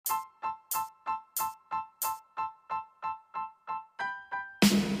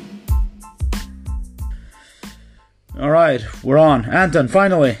All right, we're on. Anton,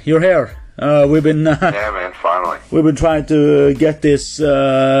 finally, you're here. We've been yeah, man, finally. We've been trying to get this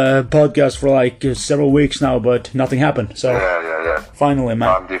podcast for like several weeks now, but nothing happened. So yeah. Finally,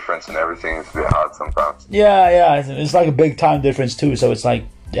 man. Time difference and everything is a bit hard sometimes. Yeah, it's like a big time difference too. So it's like,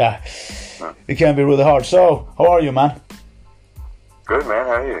 it can be really hard. So, how are you, man? Good, man.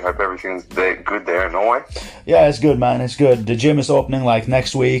 How are you? Hope everything's good there in Norway. Yeah, it's good, man. It's good. The gym is opening like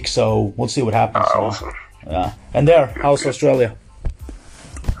next week, so we'll see what happens. Awesome. Yeah. And there, how's Australia?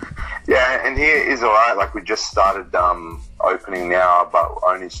 Yeah, and here is alright. Like, we just started opening now, but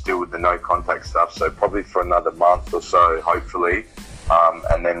only still with the no contact stuff. So probably for another month or so, hopefully,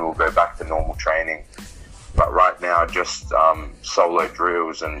 and then we'll go back to normal training. But right now, just solo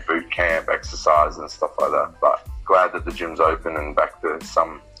drills and boot camp exercise and stuff like that. But glad that the gym's open and back to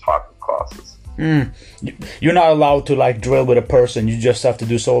some type of classes. You're not allowed to like drill with a person. You just have to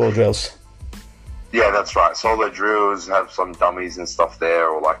do solo drills. Yeah, that's right. Solo drills, have some dummies and stuff there,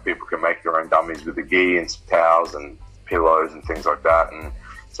 or like people can make their own dummies with a gi and some towels and pillows and things like that. And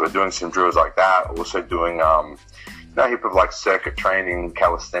so we're doing some drills like that. Also doing a heap of like circuit training,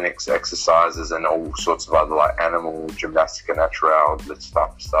 calisthenics exercises, and all sorts of other like animal gymnastica natural, this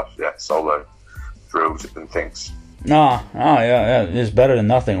type of stuff. Yeah, solo drills and things. Yeah. It's better than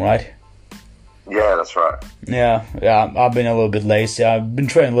nothing, right? Yeah, that's right. Yeah. I've been a little bit lazy. I've been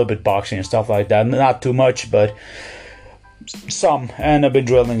training a little bit boxing and stuff like that. Not too much, but some. And I've been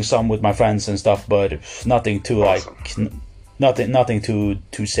drilling some with my friends and stuff, but nothing too awesome. nothing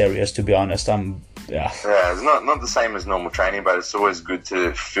too serious, to be honest. Yeah, it's not the same as normal training, but it's always good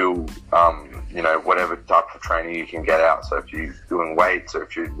to feel, whatever type of training you can get out. So if you're doing weights or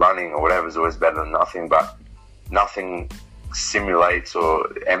if you're running or whatever, is always better than nothing. But nothing simulates or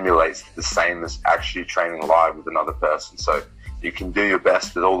emulates the same as actually training live with another person. So you can do your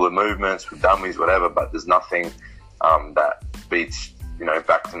best with all the movements, with dummies, whatever, but there's nothing that beats,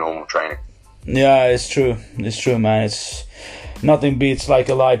 back to normal training. Yeah, it's true, man. It's nothing beats like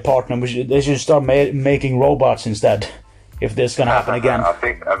a live partner. They should start making robots instead, if this is gonna happen again. I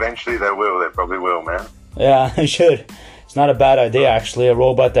think eventually they will. They probably will, man. Yeah, it should. It's not a bad idea, actually. A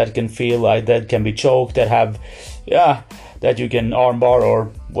robot that can feel like, that can be choked, that you can armbar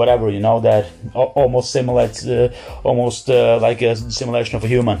or whatever, that almost simulates, like a simulation of a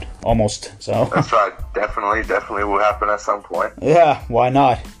human, almost. So that's right. Definitely will happen at some point. Yeah, why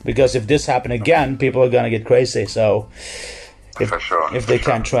not? Because if this happen again, people are gonna get crazy. So for sure, if they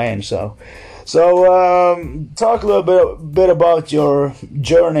can't train, so talk a little bit about your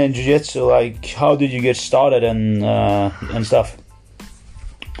journey in jiu-jitsu. Like, how did you get started and stuff?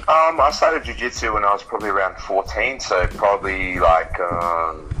 I started jiu-jitsu when I was probably around 14, so probably like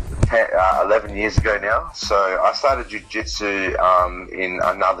 11 years ago now. So I started jiu-jitsu in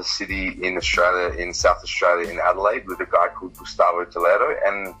another city in Australia, in South Australia, in Adelaide, with a guy called Gustavo Toledo.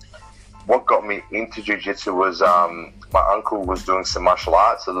 And what got me into jiu-jitsu was my uncle was doing some martial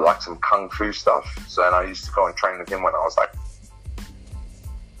arts, so like some kung fu stuff. So, and I used to go and train with him when I was like...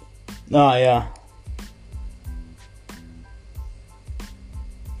 Oh, yeah.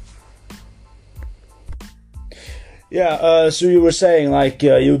 Yeah, so you were saying, like,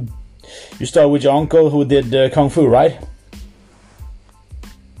 you started with your uncle who did kung fu, right?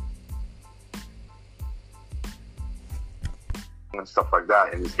 And stuff like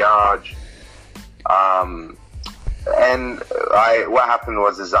that in his garage. And what happened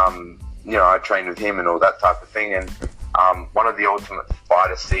was I trained with him and all that type of thing. And one of the Ultimate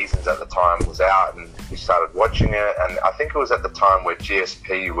Fighter seasons at the time was out, and we started watching it. And I think it was at the time where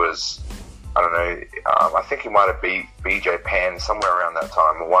GSP was... I don't know, I think he might have beat BJ Penn somewhere around that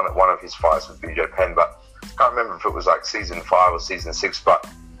time, or one of his fights with BJ Penn, but I can't remember if it was like season 5 or season 6, but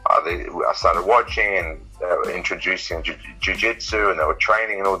I started watching and they were introducing jiu-jitsu and they were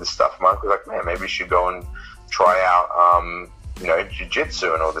training and all this stuff. Mike was like, man, maybe you should go and try out,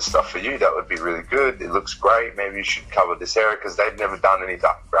 jiu-jitsu and all this stuff for you. That would be really good. It looks great. Maybe you should cover this area, because they'd never done any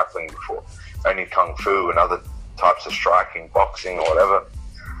type of grappling before, only kung fu and other types of striking, boxing or whatever.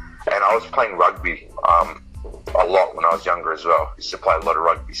 And I was playing rugby a lot when I was younger as well. I used to play a lot of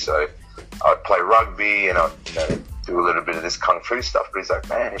rugby, so I'd play rugby and I'd do a little bit of this kung fu stuff. But he's like,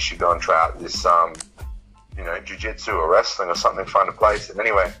 man, you should go and try out this, jiu-jitsu or wrestling or something, find a place. And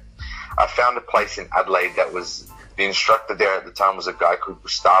anyway, I found a place in Adelaide that was, the instructor there at the time was a guy called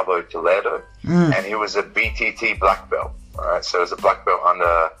Gustavo Toledo, and he was a BTT black belt. All right, so it was a black belt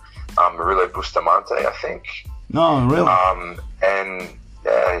under Murillo Bustamante, I think. No, really? And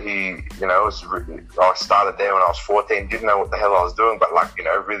I started there when I was 14, didn't know what the hell I was doing, but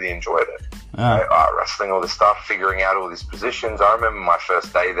really enjoyed it. Wrestling, all this stuff, figuring out all these positions. I remember my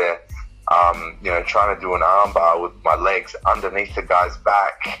first day there, trying to do an armbar with my legs underneath the guy's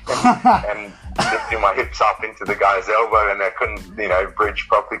back and lifting my hips up into the guy's elbow, and I couldn't, bridge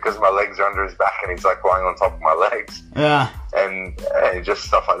properly because my legs are under his back and he's like lying on top of my legs. Yeah. And just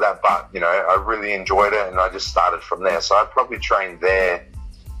stuff like that. But, I really enjoyed it, and I just started from there. So I probably trained there.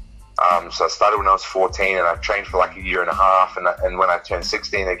 So I started when I was 14, and I trained for like a year and a half. And when I turned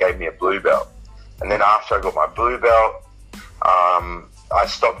 16, they gave me a blue belt. And then after I got my blue belt, I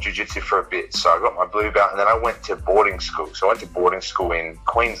stopped jiu-jitsu for a bit. So I got my blue belt, and then I went to boarding school. So I went to boarding school in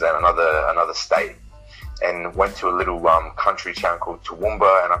Queensland, another state, and went to a little country town called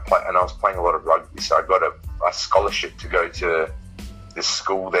Toowoomba, and I was playing a lot of rugby. So I got a scholarship to go to this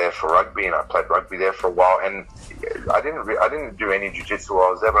school there for rugby, and I played rugby there for a while. And I didn't do any jiu-jitsu while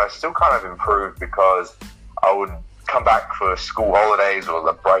I was there, but I still kind of improved because I would come back for school holidays or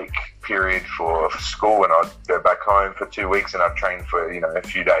the break period for school, and I'd go back home for 2 weeks, and I'd train for a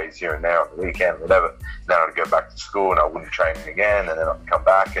few days here and there on the weekend, whatever. Then I'd go back to school, and I wouldn't train again, and then I'd come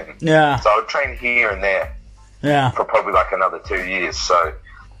back, and so I would train here and there for probably like another 2 years. So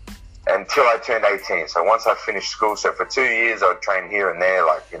until I turned 18. So once I finished school, so for 2 years I would train here and there,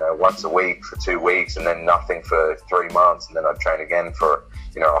 like once a week for 2 weeks, and then nothing for 3 months, and then I'd train again for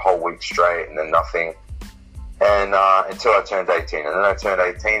a whole week straight, and then nothing. And until I turned 18. And then I turned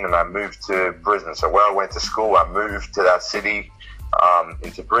 18 and I moved to Brisbane. So where I went to school, I moved to that city,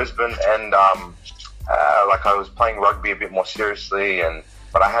 into Brisbane. And I was playing rugby a bit more seriously,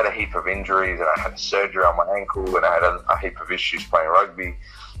 but I had a heap of injuries, and I had surgery on my ankle, and I had a heap of issues playing rugby.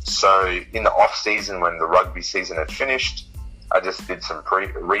 So in the off season, when the rugby season had finished, I just did some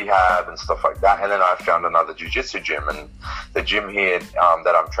rehab and stuff like that, and then I found another jiu-jitsu gym, and the gym here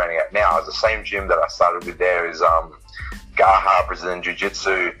that I'm training at now is the same gym that I started with. There is Gaha Brazilian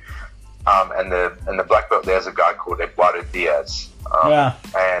Jiu-Jitsu, and the black belt there's a guy called Eduardo Diaz,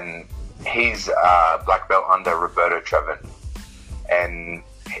 and he's black belt under Roberto Trevin, and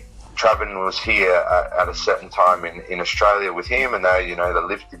Trevin was here at a certain time in Australia with him, and they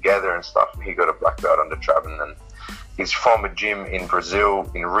lived together and stuff, and he got a black belt under Trevin, and he's from a gym in Brazil,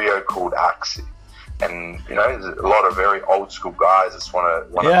 in Rio, called Axi. And, there's a lot of very old school guys. It's one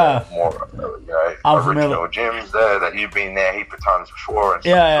of the more, original gyms there that you've been there a heap of times before. And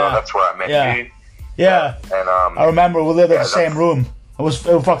that's where I met you. Yeah. And I remember we lived in the same room. It was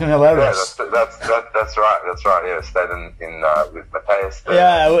fucking hilarious. Yeah, that's right. Yeah, I stayed in with Mateus.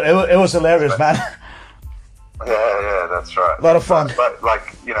 Yeah, it was hilarious, man. Yeah, that's right. A lot of fun. But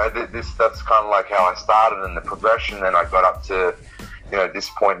that's kind of like how I started, and the progression. Then I got up to, this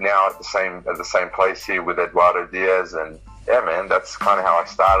point now at the same place here with Eduardo Diaz, and yeah, man, that's kind of how I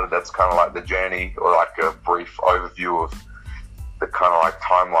started. That's kind of like the journey, or like a brief overview of the kind of like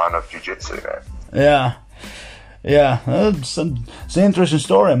timeline of jiu-jitsu, man. Yeah. It's an interesting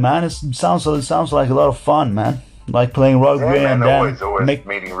story, man. It sounds like a lot of fun, man. Like playing rugby, and always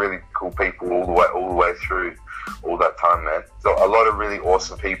meeting really cool people all the way through all that time, man. So a lot of really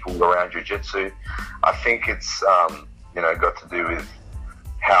awesome people around jiu-jitsu. I think it's got to do with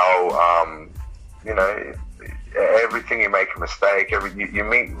how everything, you make a mistake. You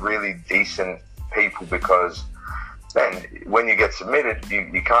meet really decent people, because then when you get submitted,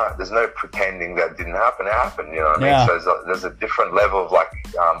 you can't. There's no pretending that didn't happen. It happened. You know what I mean? So there's a different level of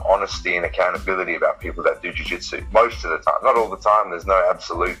honesty and accountability about people that do jiu-jitsu most of the time. Not all the time. There's no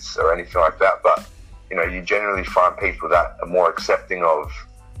absolutes or anything like that. But you generally find people that are more accepting of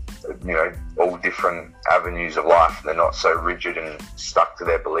all different avenues of life, and they're not so rigid and stuck to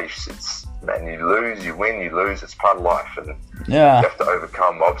their beliefs. It's, man, you lose, you win, you lose. It's part of life, and you have to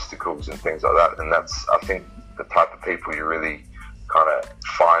overcome obstacles and things like that. And that's, I think, the type of people you really kind of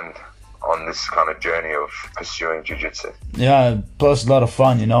find on this kind of journey of pursuing jiu-jitsu. Yeah, plus a lot of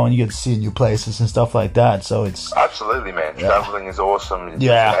fun, and you get to see new places and stuff like that. So it's absolutely, man. Traveling is awesome.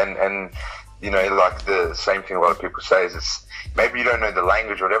 Yeah, and like the same thing a lot of people say is, it's maybe you don't know the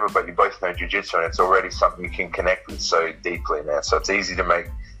language or whatever, but you both know jiu-jitsu, and it's already something you can connect with so deeply, man. So it's easy to make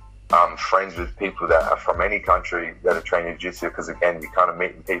friends with people that are from any country that are training jiu-jitsu, because again, you kind of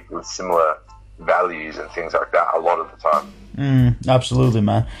meet people with similar values and things like that a lot of the time. Absolutely,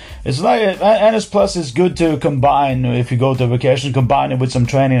 man. It's like, and it's plus it's good to combine, if you go to vacation, combine it with some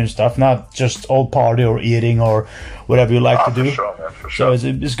training and stuff, not just all party or eating or whatever you like to do. For sure, man, for sure. So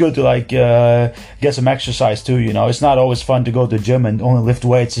it's good to get some exercise too. It's not always fun to go to the gym and only lift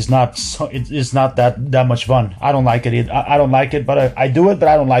weights. It's not that much fun. I don't like it. I don't like it, but I do it, but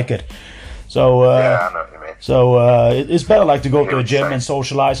I don't like it. So I know what you mean. So it's better to go to a gym and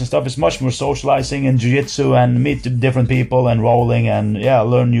socialize and stuff. It's much more socializing in jiu-jitsu and meet different people and rolling and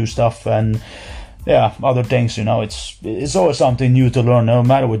learn new stuff. And yeah, other things, you know, it's always something new to learn, no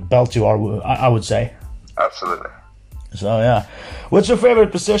matter what belt you are, I would say. Absolutely. So yeah, what's your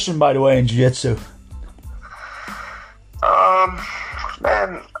favorite position, by the way, in jiu-jitsu?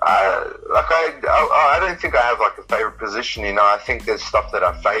 Man, I don't think I have like a favorite position. You know, I think there's stuff that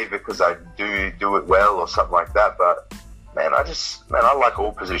I favor because I do it well or something like that. But man, I like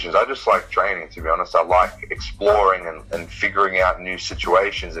all positions. I just like training, to be honest. I like exploring and figuring out new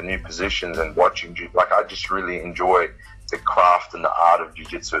situations and new positions and watching. Like, I just really enjoy the craft and the art of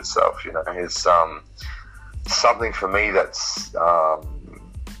jiu-jitsu itself. You know, it's something for me that's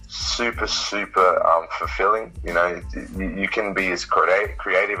super fulfilling. You know, you can be as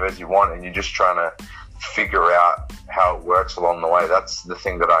creative as you want, and you're just trying to figure out how it works along the way. That's the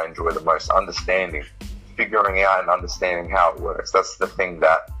thing that I enjoy the most, figuring out and understanding how it works. That's the thing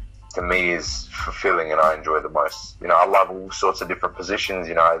that to me is fulfilling and I enjoy the most. You know, I love all sorts of different positions.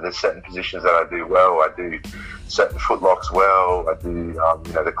 You know, there's certain positions that I do well. I do certain footlocks well. I do,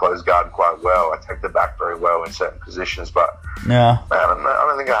 you know, the closed guard quite well. I take the back very well in certain positions. But yeah, man, I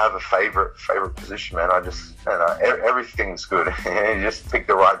don't think I have a favorite position, man. Everything's good. You just pick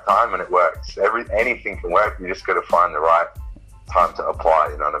the right time and it works. Anything can work. You just got to find the right time to apply.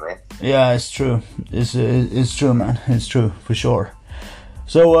 You know what I mean? Yeah, it's true. It's true, man. It's true for sure.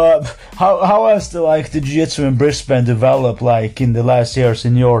 So, how has the jiu-jitsu in Brisbane developed in the last years,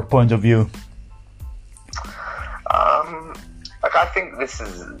 in your point of view? I think this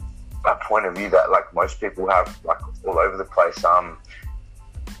is a point of view that most people have all over the place. I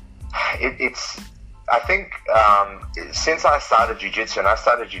think since I started jiu-jitsu, and I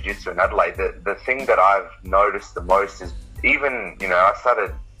started jiu-jitsu in Adelaide, the thing that I've noticed the most is, even, you know, I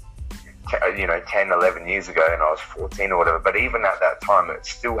started 10, 11 years ago, and I was 14 or whatever, but even at that time, it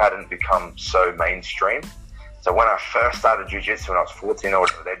still hadn't become so mainstream. So when I first started jiu-jitsu when I was 14 or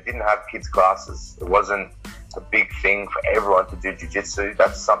whatever, they didn't have kids classes. It wasn't a big thing for everyone to do jiu-jitsu.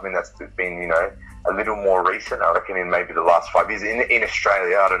 That's something that's been, you know, a little more recent, I reckon, in maybe the last 5 years. In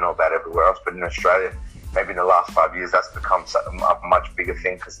Australia, I don't know about everywhere else, but in Australia, maybe in the last 5 years, that's become a much bigger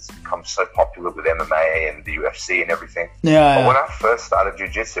thing because it's become so popular with MMA and the UFC and everything. Yeah. But when I first started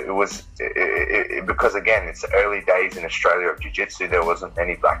jiu-jitsu, it was because, again, it's the early days in Australia of jiu-jitsu. There wasn't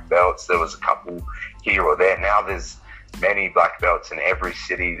many black belts. There was a couple here or there. Now there's many black belts in every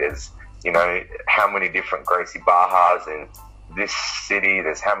city. There's, you know, how many different Gracie Bahas in this city.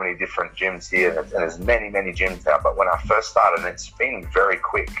 There's how many different gyms here, and there's many gyms now. But when I first started, it's been very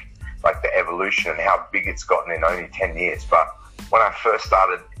quick, like the evolution and how big it's gotten in only 10 years. But when I first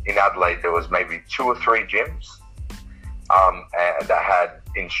started in Adelaide, there was maybe 2 or 3 gyms and that had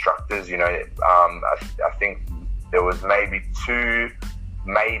instructors. You know, I think there was maybe 2,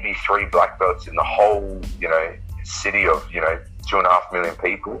 maybe 3 black belts in the whole, you know, city of, you know, 2.5 million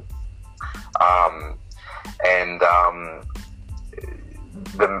people.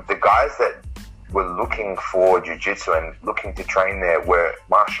 The guys that were looking for jiu-jitsu and looking to train there were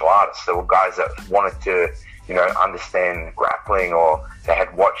martial artists. There were guys that wanted to, you know, understand grappling, or they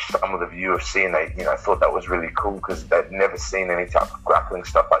had watched some of the UFC and they, you know, thought that was really cool because they'd never seen any type of grappling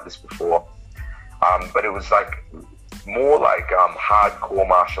stuff like this before. But it was more like hardcore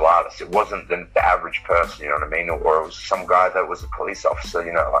martial artists. It wasn't the average person, you know what I mean? Or it was some guy that was a police officer,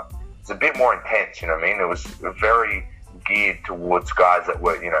 you know, it's a bit more intense, you know what I mean? It was very geared towards guys that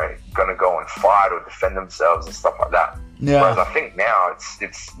were, you know, going to go and fight or defend themselves and stuff like that. Yeah. Whereas I think now it's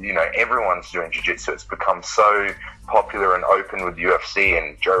you know, everyone's doing jiu-jitsu. It's become so popular and open with UFC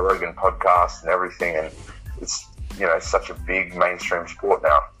and Joe Rogan podcasts and everything, and it's, you know, such a big mainstream sport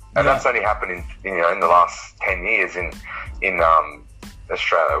now. And that's only happened in the last 10 years in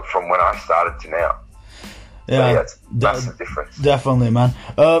Australia, from when I started to now. Yeah, it's massive difference. Definitely, man.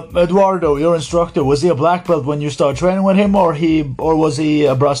 Eduardo, your instructor, was he a black belt when you started training with him, or was he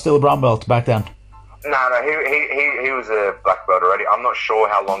still a brown belt back then? No, he was a black belt already. I'm not sure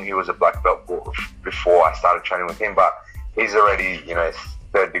how long he was a black belt before I started training with him, but he's already, you know,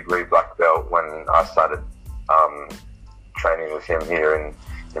 3rd degree black belt when I started training with him here in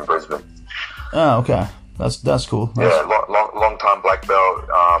Brisbane. Oh, okay, that's cool. Yeah, long time black belt.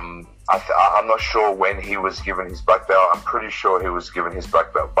 I'm not sure when he was given his black belt. I'm pretty sure he was given his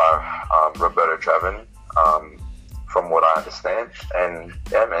black belt by Roberto Traven, from what I understand. And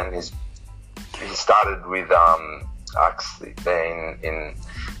yeah, man, he started with actually being in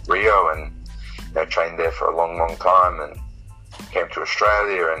Rio, and, you know, trained there for a long time, and came to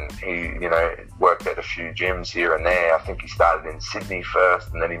Australia, and he, you know, worked at a few gyms here and there. I think he started in Sydney first,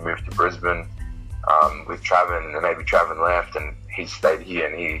 and then he moved to Brisbane with Traven, and maybe Traven left, and he stayed here,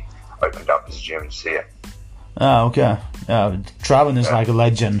 and he opened up his gyms here. Ah, okay. Traven is like a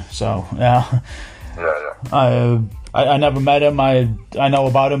legend. So yeah. I never met him. I know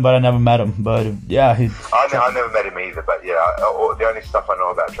about him, but I never met him. But yeah, I never met him either. But yeah, the only stuff I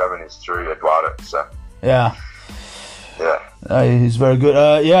know about Traven is through Eduardo. So yeah. He's very good.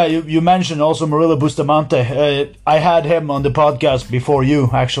 You mentioned also Murilo Bustamante. I had him on the podcast before you,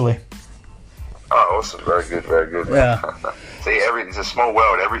 actually. Oh, awesome! Very good, very good. Yeah. See, it's a small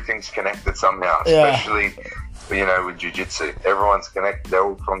world. Everything's connected somehow, especially with jiu-jitsu. Everyone's connected. They're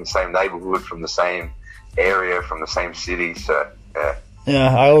all from the same neighborhood, from the same area, from the same city. So yeah.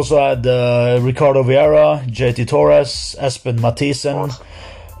 Yeah, I also had Ricardo Vieira, JT Torres, Espen Mathisen.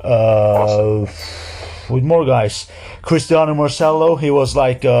 Awesome. With more guys. Cristiano Marcello, he was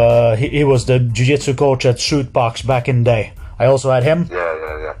like he was the jiu-jitsu coach at Shootbox back in the day. I also had him.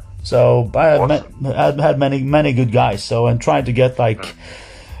 Yeah. So I had many good guys. So I'm trying to get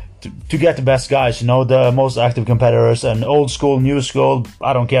to get the best guys, the most active competitors, and old school, new school.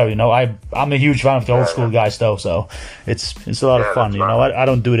 I don't care, I'm a huge fan of the old school guys though. So it's a lot of fun, right. I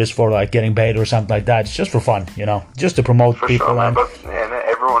don't do this for like getting paid or something like that. It's just for fun, just to promote for people. Sure, and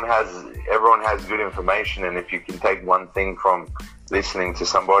everyone has good information, and if you can take one thing from listening to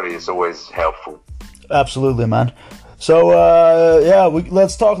somebody, it's always helpful. Absolutely, man. So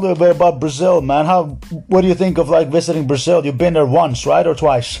let's talk a little bit about Brazil, man. What do you think of like visiting Brazil? You've been there once, right, or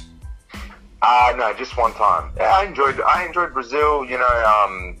twice? No, just one time. Yeah, I enjoyed Brazil. It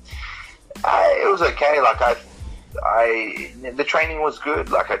was okay. Like the training was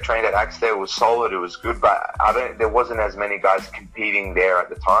good. Like I trained at Axter, it was solid, it was good, but there wasn't as many guys competing there at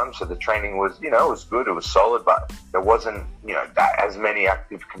the time, so the training was, it was good, it was solid, but there wasn't, as many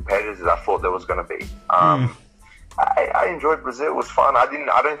active competitors as I thought there was going to be. I enjoyed Brazil, it was fun. I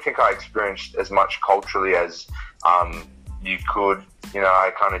don't think I experienced as much culturally as you could.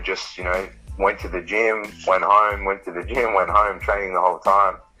 I kind of just, went to the gym, went home, training the whole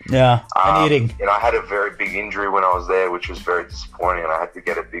time. Yeah, and eating. I had a very big injury when I was there, which was very disappointing, and I had to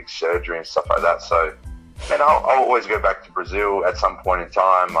get a big surgery and stuff like that. So, I'll always go back to Brazil at some point in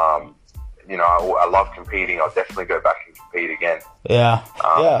time. I love competing. I'll definitely go back and compete again. Yeah,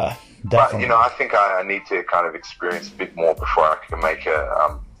 definitely. But, I think I need to kind of experience a bit more before I can make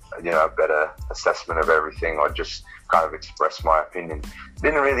a better assessment of everything, or just kind of express my opinion.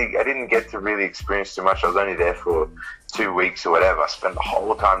 I didn't get to really experience too much. I was only there for 2 weeks or whatever. I spent the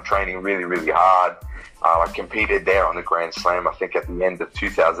whole time training really, really hard. I competed there on the Grand Slam, I think at the end of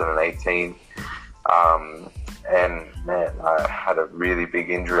 2018. And man, I had a really big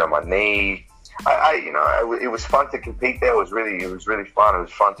injury on my knee. It was fun to compete there. It was really fun. It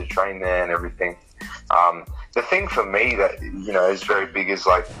was fun to train there and everything. The thing for me that, is very big is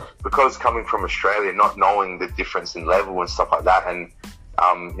like, because coming from Australia, not knowing the difference in level and stuff like that, and,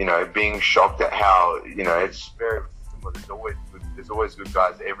 being shocked at how, it's very similar. There's always good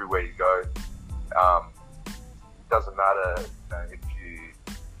guys everywhere you go. It doesn't matter if you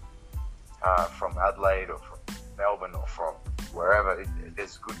from Adelaide or from Melbourne or from wherever.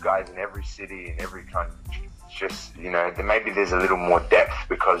 There's good guys in every city, in every country. It's just, maybe there's a little more depth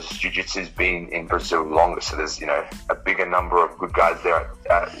because jiu-jitsu's been in Brazil longer, so there's, a bigger number of good guys there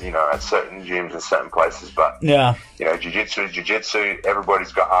at certain gyms and certain places. But yeah, jiu-jitsu is jiu-jitsu.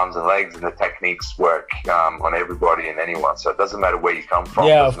 Everybody's got arms and legs, and the techniques work on everybody and anyone. So it doesn't matter where you come from.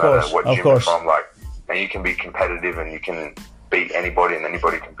 Yeah, it doesn't matter what gym you're from. And you can be competitive, and you can beat anybody, and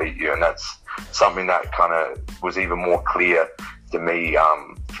anybody can beat you. And that's something that kind of was even more clear to me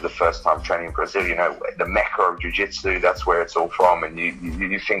for the first time training in Brazil. The mecca of jiu-jitsu, that's where it's all from, and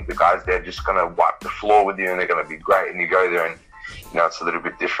you think the guys there are just going to wipe the floor with you and they're going to be great, and you go there and it's a little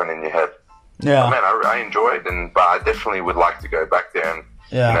bit different in your head. Yeah, man, I enjoyed, but I definitely would like to go back there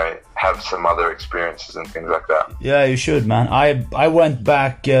and have some other experiences and things like that. Yeah, you should, man. I went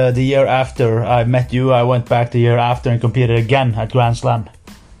back the year after I met you. I went back the year after and competed again at Grand Slam.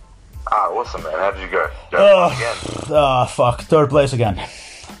 Awesome, man. How did you go? Again? Fuck. 3rd place again.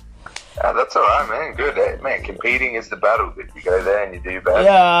 That's alright, man. Good. Man, competing is the battle. You go there and you do your best.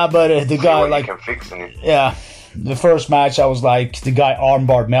 Yeah, but the guy, like... you can fix it. Yeah. The first match, I was like, the guy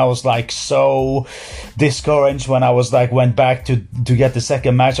armbarred me. I was like so discouraged when I was like, went back to get the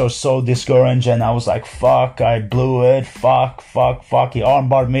second match. I was so discouraged, and I was like, fuck, I blew it. Fuck. He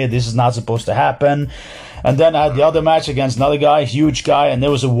armbarred me. This is not supposed to happen. And then I had the other match against another guy, huge guy, and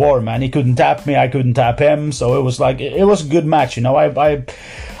there was a war, man. He couldn't tap me, I couldn't tap him. So it was like, it was a good match,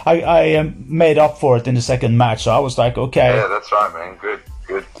 I made up for it in the second match. So I was like, okay. Yeah, that's right, man. Good.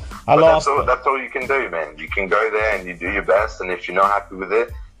 That's all you can do, man. You can go there and you do your best, and if you're not happy with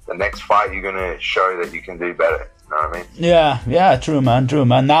it, the next fight you're going to show that you can do better. You know what I mean? Yeah, true, man.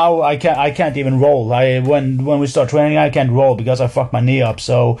 Now I can't even roll. When we start training, I can't roll because I fucked my knee up.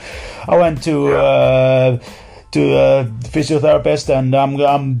 So I went to a physiotherapist, and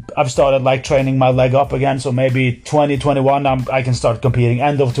I've started like training my leg up again. So maybe 2021, I can start competing.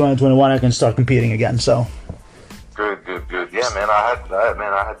 End of 2021, I can start competing again. So good. Yeah, man,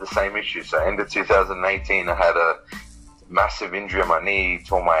 I had the same issue. So end of 2018, I had a massive injury on my knee,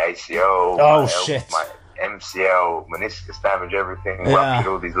 tore my ACL, shit. my MCL, meniscus damage, everything,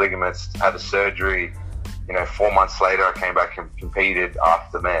 ruptured all these ligaments, had a surgery. 4 months later, I came back and competed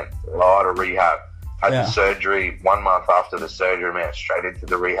after, man, a lot of rehab. Had the surgery 1 month after the surgery, man, straight into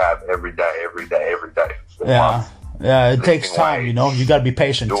the rehab every day. For 4 months. Yeah, it takes time, weights, you gotta be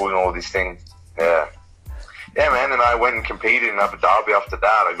patient. Doing all these things, Yeah, man, and I went and competed in Abu Dhabi after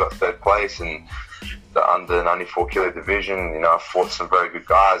that. I got third place in the under 94 kilo division. I fought some very good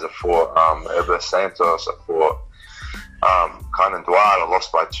guys. I fought Heber Santos. I fought Kainan Duarte. I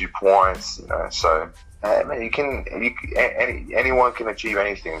lost by 2 points. So man, anyone can achieve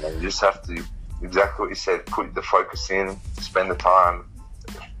anything. Man. You just have to, exactly what you said, put the focus in, spend the time,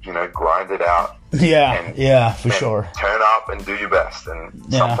 grind it out. Yeah, for sure. Turn up and do your best. And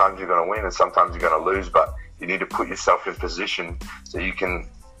sometimes you're going to win and sometimes you're going to lose, but you need to put yourself in position so you can,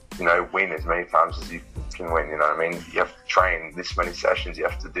 win as many times as you can win. You know what I mean? You have to train this many sessions. You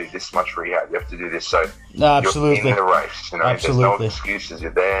have to do this much rehab. You have to do this. So absolutely. You're in the race. Absolutely. There's no excuses.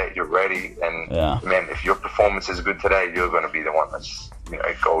 You're there. You're ready. And man, if your performance is good today, you're going to be the one that's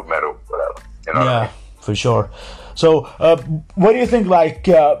gold medal, whatever. You know what I mean? For sure. So, what do you think? Like,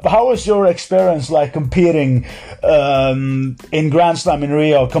 how was your experience like competing in Grand Slam in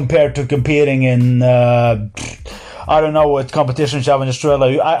Rio compared to competing in I don't know what competitions you have in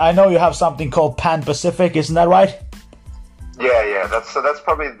Australia? I know you have something called Pan Pacific, isn't that right? Yeah. That's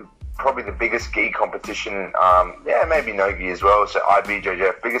probably the biggest gi competition. Maybe no gi as well. So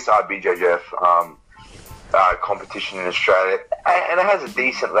IBJJF, biggest IBJJF competition in Australia, and it has a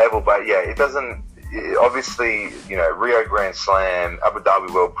decent level, but it doesn't. Obviously, Rio Grand Slam, Abu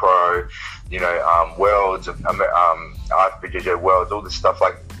Dhabi World Pro, Worlds, IFBJJ Worlds, all this stuff.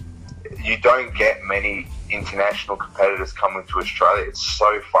 Like, you don't get many international competitors coming to Australia. It's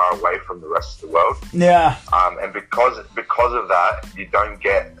so far away from the rest of the world. Yeah. And because of that, you don't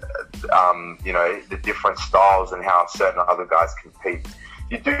get, the different styles and how certain other guys compete.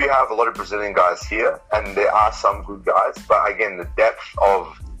 You do have a lot of Brazilian guys here, and there are some good guys, but again, the depth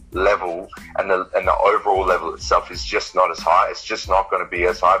of level and the overall level itself is just not as high. It's just not going to be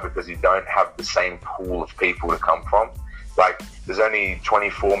as high because you don't have the same pool of people to come from. Like, there's only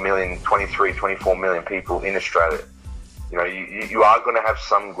 24 million people in Australia. You are going to have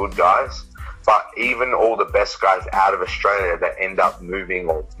some good guys, but even all the best guys out of Australia that end up moving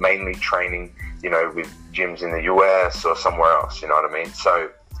or mainly training, with gyms in the US or somewhere else, you know what I mean? So,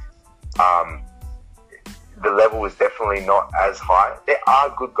 the level is definitely not as high. There are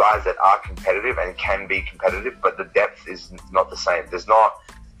good guys that are competitive and can be competitive, but the depth is not the same. There's not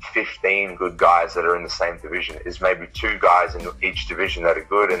 15 good guys that are in the same division. There's maybe 2 guys in each division that are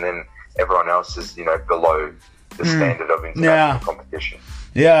good, and then everyone else is, below the standard of international competition.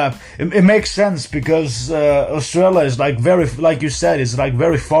 Yeah, it makes sense because Australia is like you said, it's like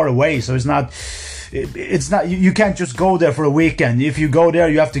very far away. So it's not. You can't just go there for a weekend. If you go there,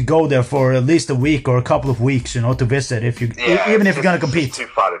 you have to go there for at least a week or a couple of weeks, to visit. Even if you're gonna compete, it's too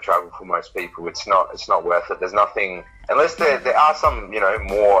far to travel for most people. It's not worth it. There's nothing unless there are some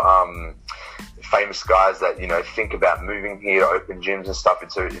more famous guys that think about moving here to open gyms and stuff.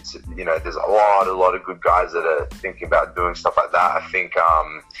 It's there's a lot of good guys that are thinking about doing stuff like that. I think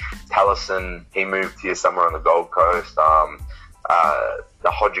Taliesin, he moved here somewhere on the Gold Coast. The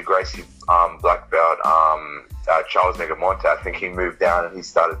Hodger Gracie black belt, Charles Negamonte, I think he moved down and he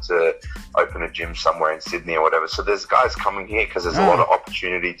started to open a gym somewhere in Sydney or whatever. So there's guys coming here because there's a lot of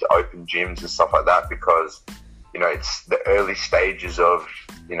opportunity to open gyms and stuff like that because, it's the early stages of,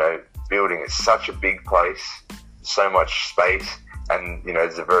 building. It's such a big place, so much space, and,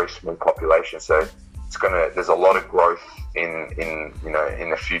 there's a very small population. So there's a lot of growth in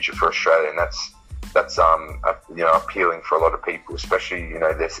the future for Australia, and that's appealing for a lot of people, especially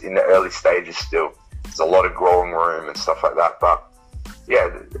this in the early stages. Still, there's a lot of growing room and stuff like that. But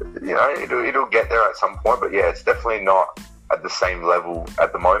it'll get there at some point. But it's definitely not at the same level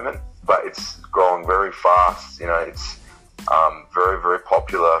at the moment. But it's growing very fast. It's Very, very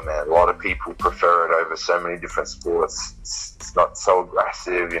popular, man. A lot of people prefer it over so many different sports. It's not so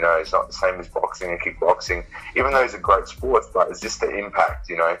aggressive, you know. It's not the same as boxing and kickboxing, even though it's a great sports, but it's just the impact,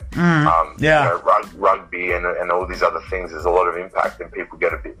 you know. You know, rugby and all these other things, there's a lot of impact, and people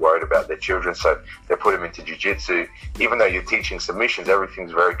get a bit worried about their children, so they put them into jiu-jitsu. Even though you're teaching submissions,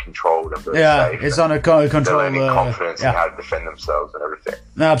 everything's very controlled and very safe. It's on a control. They're learning confidence in how to defend themselves and everything.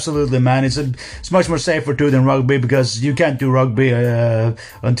 Absolutely, man. It's much more safer too than rugby, because you can't do rugby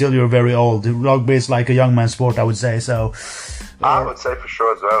until you're very old. Rugby is like a young man's sport, I would say. So I would say for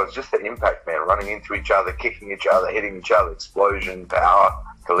sure as well. It's just the impact, man. Running into each other, kicking each other, hitting each other, explosion, power,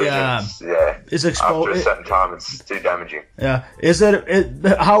 collisions. Yeah. It's after a certain time, it's too damaging. Yeah.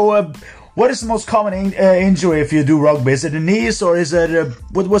 What is the most common injury if you do rugby? Is it the knees, or is it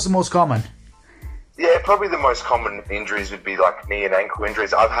what's the most common? Yeah, probably the most common injuries would be like knee and ankle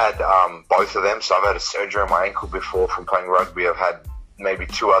injuries. I've had both of them. So I've had a surgery on my ankle before from playing rugby. I've had maybe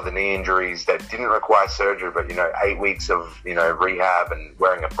 2 other knee injuries that didn't require surgery, but, you know, 8 weeks of, you know, rehab and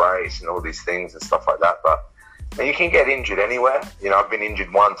wearing a brace and all these things and stuff like that. But you can get injured anywhere. You know, I've been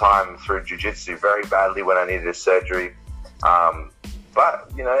injured one time through jiu-jitsu very badly when I needed a surgery.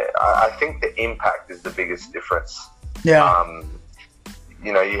 But, you know, I think the impact is the biggest difference. Yeah.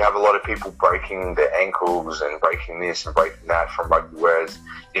 You know, you have a lot of people breaking their ankles and breaking this and breaking that from rugby, whereas,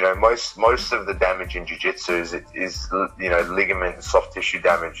 you know, most of the damage in jiu-jitsu is, you know, ligament and soft tissue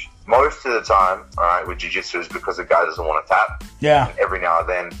damage. Most of the time, all right, with jiu-jitsu is because the guy doesn't want to tap. Yeah. And every now and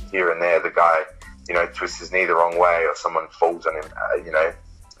then, here and there, the guy, you know, twists his knee the wrong way, or someone falls on him, you know,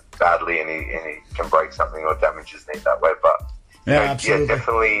 badly, and he can break something or damage his knee that way. But, you know, absolutely. Yeah,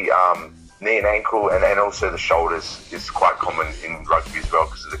 definitely knee and ankle, and also the shoulders is quite common in rugby as well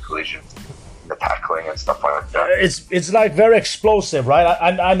because of the collision, the tackling and stuff like that. It's like very explosive, right?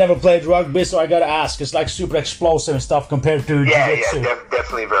 I never played rugby, so I gotta ask. It's like super explosive and stuff compared to jiu-jitsu.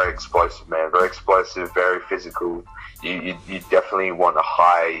 Definitely very explosive, man. Very explosive, very physical. You definitely want a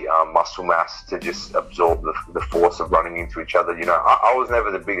high muscle mass to just absorb the force of running into each other. You know, I was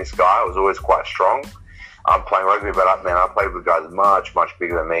never the biggest guy. I was always quite strong. I'm playing rugby, but I played with guys much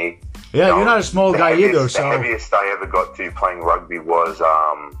bigger than me. Yeah, you know, you're not a small guy either. So the heaviest I ever got to playing rugby was,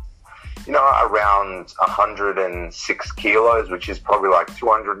 you know, around 106 kilos, which is probably like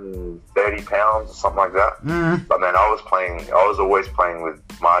 230 pounds or something like that. Mm-hmm. But man, I was always playing with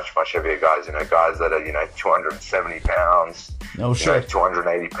much heavier guys. You know, guys that are, you know, 270 pounds. No shit. You know,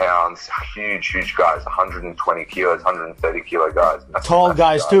 280 pounds. Huge guys. 120 kilos, 130 kilo guys. Tall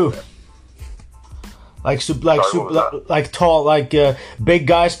guys too. Man. Like tall, big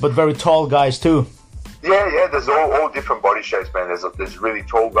guys, but very tall guys too. Yeah. There's all different body shapes, man. There's really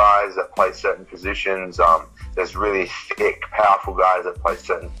tall guys that play certain positions. There's really thick, powerful guys that play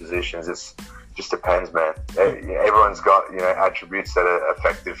certain positions. It just depends, man. Everyone's got, you know, attributes that are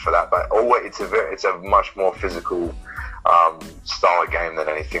effective for that. But it's a much more physical style of game than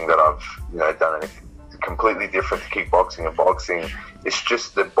anything that I've, you know, done. Anything completely different to kickboxing and boxing. It's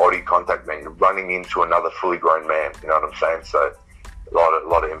just the body contact, man. You're running into another fully grown man. You know what I'm saying? So a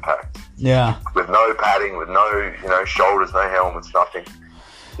lot of impact. Yeah. With no padding, with no, you know, shoulders, no helmets, nothing.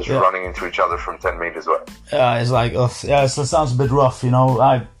 Just running into each other from 10 meters away. Yeah, it's like, it sounds a bit rough, you know.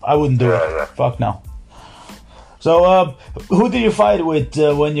 I wouldn't do it. Yeah. Fuck no. So, who did you fight with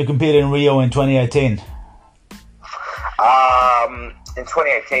when you competed in Rio in 2018? In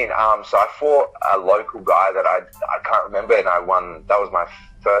 2018, so I fought a local guy that I can't remember, and I won. That was my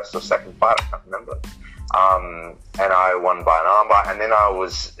first or second fight, I can't remember. And I won by an armbar, and then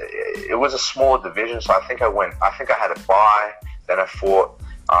it was a smaller division, so I think I had a bye. Then I fought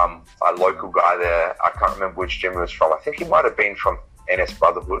a local guy there. I can't remember which gym he was from. I think he might have been from NS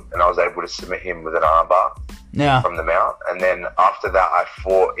Brotherhood, and I was able to submit him with an armbar from the mount. And then after that, I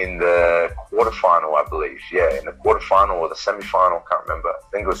fought in the quarterfinal, I believe. Yeah, in the quarterfinal or the semifinal, can't remember. I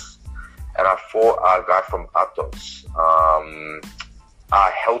think it was, and I fought a guy from Atos,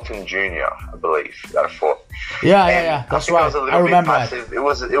 Helton Jr., I believe, that I fought. Yeah. That's right. I remember that. It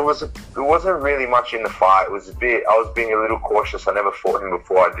wasn't really much in the fight. I was being a little cautious. I never fought him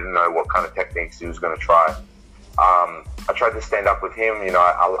before. I didn't know what kind of techniques he was going to try. I tried to stand up with him. You know,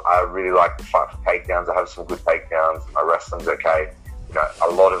 I really like to fight for takedowns. I have some good takedowns. My wrestling's okay. You know,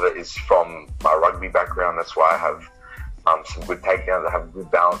 a lot of it is from my rugby background. That's why I have some good takedowns. I have good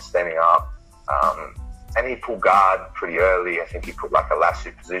balance standing up. And he pulled guard pretty early. I think he put like a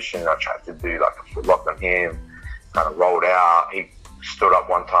lasso position. I tried to do like a foot lock on him, kind of rolled out. He stood up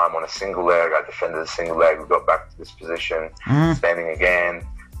one time on a single leg. I defended a single leg. We got back to this position, standing again.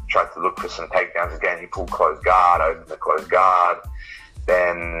 Tried to look for some takedowns again. He pulled closed guard, opened the closed guard.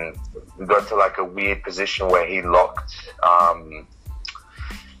 then we got to like a weird position where he locked, I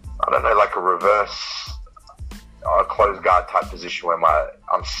don't know, like a reverse, a closed guard type position where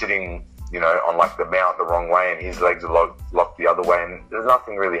I'm sitting, you know, on like the mount the wrong way, and his legs are locked the other way, and there's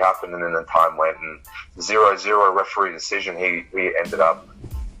nothing really happened, and then the time went, and 0-0 referee decision, he ended up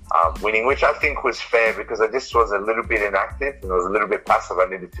winning, which I think was fair because I just was a little bit inactive and I was a little bit passive. I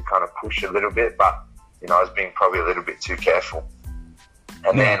needed to kind of push a little bit, but, you know, I was being probably a little bit too careful.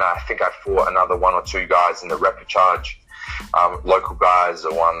 And then I think I fought another 1 or 2 guys in the repechage, local guys,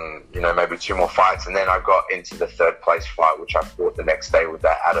 or one, you know, maybe 2 more fights. And then I got into the 3rd place fight, which I fought the next day with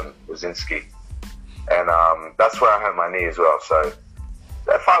that Adam Wazinski. And that's where I hurt my knee as well. So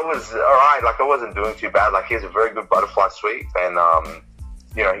that fight was all right. Like, I wasn't doing too bad. Like, he has a very good butterfly sweep, and,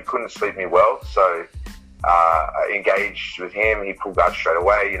 you know, he couldn't sweep me well. So I engaged with him. He pulled guard straight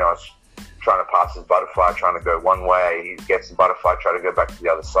away. You know, I was trying to pass his butterfly, trying to go one way. He gets the butterfly, try to go back to the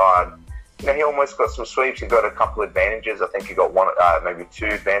other side. You know, he almost got some sweeps. He got a couple advantages. I think he got one, maybe 2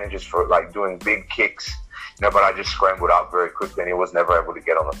 advantages for like doing big kicks. You know, but I just scrambled up very quickly, and he was never able to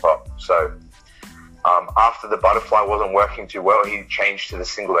get on the top. So after the butterfly wasn't working too well, he changed to the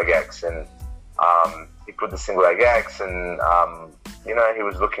single leg X, and he put the single leg X, and you know, he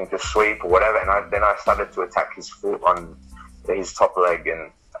was looking to sweep or whatever. And then I started to attack his foot on his top leg,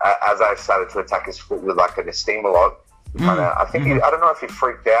 and as I started to attack his foot with like a steamer lock, I think I don't know if he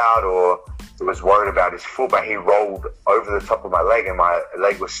freaked out or he was worried about his foot, but he rolled over the top of my leg, and my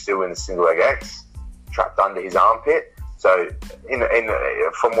leg was still in the single leg X, trapped under his armpit. So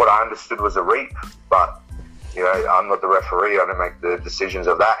from what I understood was a reap, but, you know, I'm not the referee. I don't make the decisions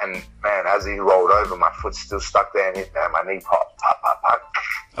of that. And man, as he rolled over, my foot's still stuck there, and my knee popped, pop.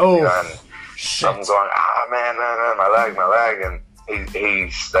 Oh, you know, and shit. I'm going, man, no, my leg. And he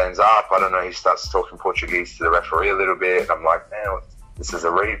stands up. I don't know. He starts talking Portuguese to the referee a little bit. And I'm like, man, this is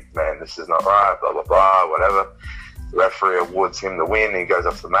a reap, man. This is not right. Blah blah blah. Whatever. The referee awards him the win. He goes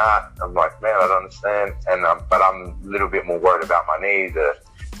off the mat. I'm like, man, I don't understand. And but I'm a little bit more worried about my knee. The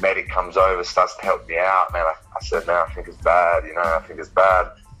medic comes over, starts to help me out. Man, I said, man, I think it's bad. You know, I think it's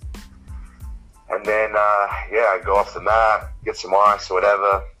bad. And then, I go off the mat, get some ice or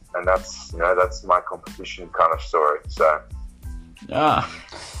whatever, and that's my competition kind of story. So.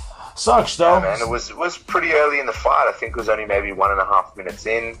 Sucks though. Yeah, man, it was pretty early in the fight. I think it was only maybe 1.5 minutes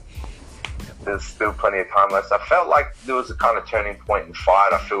in. There's still plenty of time left. I felt like there was a kind of turning point in the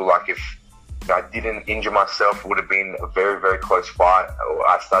fight. I feel like if I didn't injure myself, it would have been a very, very close fight.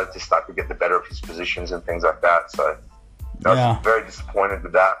 I started to get the better of his positions and things like that. So I was very disappointed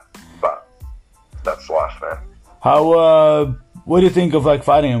with that, but that's life, man. How? What do you think of like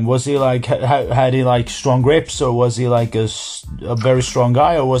fighting him? Was he like had he like strong grips, or was he like a very strong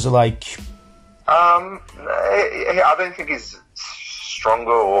guy, or was it like? I don't think he's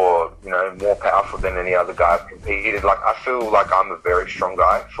stronger or, you know, more powerful than any other guy I've competed. Like, I feel like I'm a very strong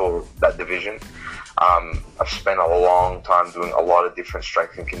guy for that division. I've spent a long time doing a lot of different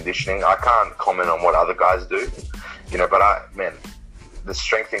strength and conditioning. I can't comment on what other guys do, you know, but the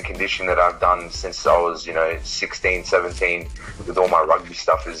strength and conditioning that I've done since I was, you know, 16, 17 with all my rugby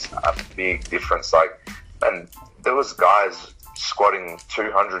stuff is a big difference. Like, and there was guys squatting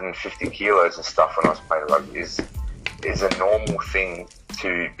 250 kilos and stuff when I was playing rugby is a normal thing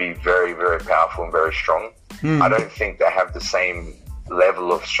to be very, very powerful and very strong. I don't think they have the same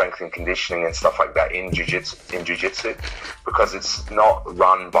level of strength and conditioning and stuff like that in jiu-jitsu, because it's not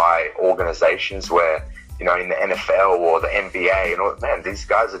run by organizations where, you know, in the NFL or the NBA and all. Man, these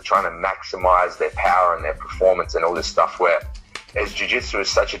guys are trying to maximize their power and their performance and all this stuff, where as jiu-jitsu is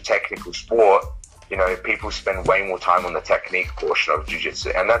such a technical sport, you know, people spend way more time on the technique portion of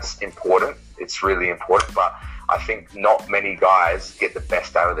jiu-jitsu, and that's important. It's really important, but I think not many guys get the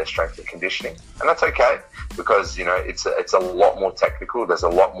best out of their strength and conditioning, and that's okay, because, you know, it's a lot more technical. There's a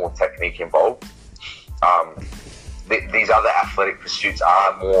lot more technique involved. These other athletic pursuits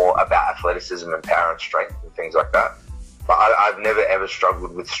are more about athleticism and power and strength and things like that. But I've never ever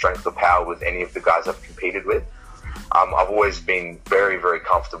struggled with strength or power with any of the guys I've competed with. I've always been very, very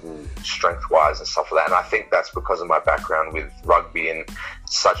comfortable strength-wise and stuff like that, and I think that's because of my background with rugby and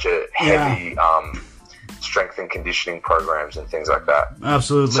such a heavy strength and conditioning programs and things like that.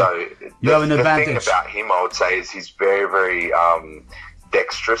 Absolutely. So you have an advantage. The thing about him, I would say, is he's very, very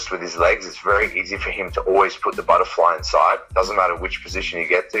dexterous with his legs. It's very easy for him to always put the butterfly inside. Doesn't matter which position you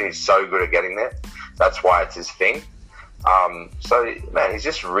get to, he's so good at getting there. That's why it's his thing. So, man, he's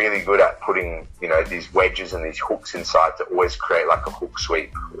just really good at putting, you know, these wedges and these hooks inside to always create like a hook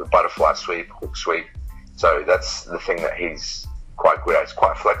sweep, a butterfly sweep, hook sweep. So that's the thing that he's quite good at. He's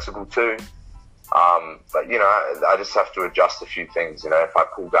quite flexible too. But, you know, I just have to adjust a few things. You know, if I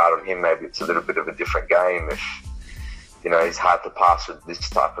pull guard on him, maybe it's a little bit of a different game. If, you know, he's hard to pass with this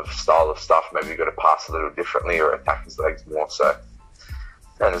type of style of stuff, maybe you've got to pass a little differently or attack his legs more. So,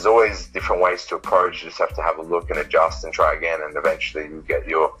 and there's always different ways to approach. You just have to have a look and adjust and try again, and eventually you get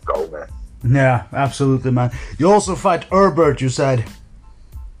your goal, man. Yeah, absolutely, man. You also fight Herbert, you said.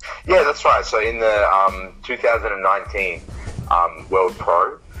 Yeah, that's right. So in the 2019 World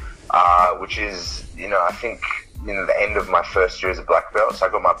Pro, which is, you know, I think, you know, the end of my first year as a black belt. So I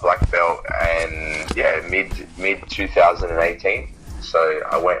got my black belt, and yeah, mid 2018. So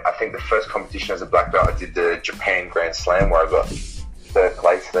I went. I think the first competition as a black belt, I did the Japan Grand Slam where I got third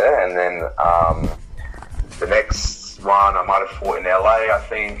place there, and then the next one I might have fought in LA, I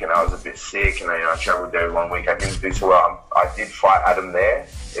think, and I was a bit sick, and then, you know, I travelled there 1 week. I didn't do so well. I did fight Adam there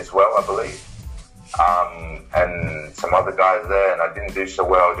as well, I believe. And some other guys there, and I didn't do so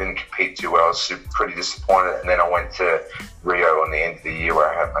well. I didn't compete too well. I was pretty disappointed. And then I went to Rio on the end of the year where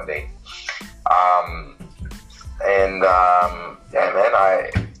I hurt my knee. Yeah, man,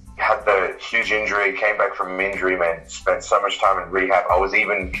 I had the huge injury, came back from an injury, man, spent so much time in rehab. I was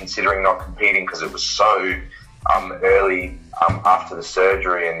even considering not competing because it was so early after the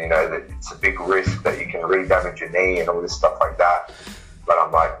surgery, and, you know, that it's a big risk that you can re-damage your knee and all this stuff like that. But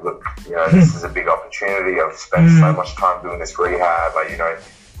I'm like, look, you know, this is a big opportunity. I've spent so much time doing this rehab. I, you know,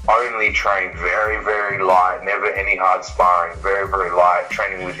 only trained very, very light, never any hard sparring, very, very light,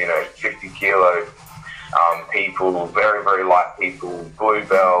 training with, you know, 50 kilo people, very, very light people, blue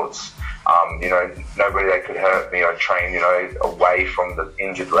belts, you know, nobody that could hurt me. I train, you know, away from the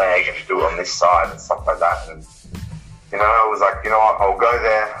injured leg and do it on this side and stuff like that. And, you know, I was like, you know what, I'll go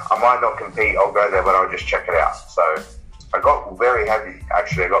there. I might not compete, I'll go there, but I'll just check it out. So I got very heavy,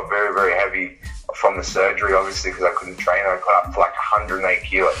 actually. I got very, very heavy from the surgery, obviously, because I couldn't train. I got up to like 108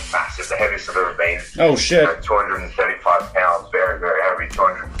 kilos, massive, the heaviest I've ever been. Oh, shit. You know, 235 pounds, very, very heavy,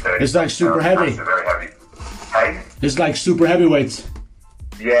 230 It's like super pounds, heavy. Massive, very heavy. Hey? It's like super heavyweights.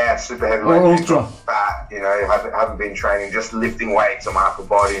 Yeah, super heavyweight. Or ultra. Fat, you know, haven't been training, just lifting weights on my upper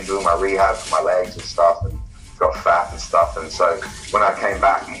body and doing my rehab for my legs and stuff, and got fat and stuff. And so when I came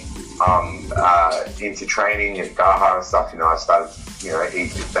back into training at Gaha and stuff, you know, I started, you know,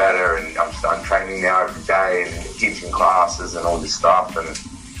 eating better, and I'm training now every day and teaching classes and all this stuff. And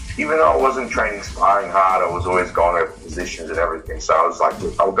even though I wasn't training sparring hard, I was always going over positions and everything. So I was like,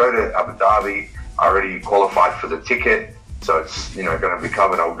 I'll go to Abu Dhabi. I already qualified for the ticket, so it's, you know, going to be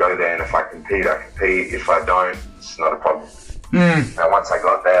covered. I'll go there, and if I compete, I compete. If I don't, it's not a problem. Now, once I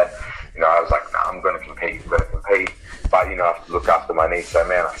got there, you know, I was like, nah, I'm going to compete. I'm going to compete. But, you know, I have to look after my knee. So,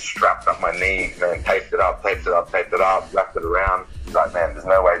 man, I strapped up my knee, man, taped it up, wrapped it around. Like, man, there's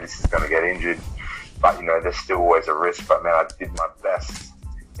no way this is going to get injured. But, you know, there's still always a risk. But, man, I did my best,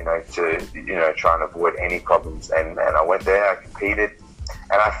 you know, to, you know, try and avoid any problems. And, man, I went there, I competed.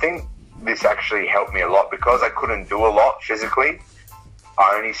 And I think this actually helped me a lot because I couldn't do a lot physically.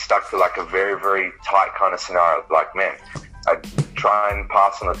 I only stuck to like a very, very tight kind of scenario. Like, man, I'd try and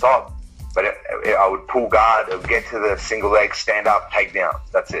pass on the top, but I would pull guard, I would get to the single leg, stand up, take down.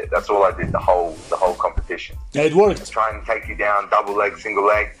 That's it. That's all I did the whole competition. Yeah, it worked. I'd try and take you down, double leg, single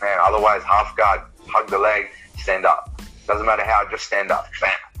leg, man. Otherwise, half guard, hug the leg, stand up. Doesn't matter how, just stand up,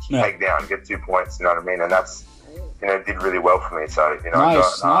 bam, take down, get 2 points. You know what I mean? And that's, you know, did really well for me. So, you know,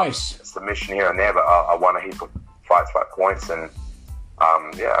 nice, I got nice. submission here and there, but I won a heap of fights by points. And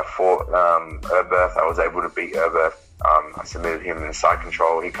yeah, I fought Herbert. I was able to beat Herbert. I submitted him in side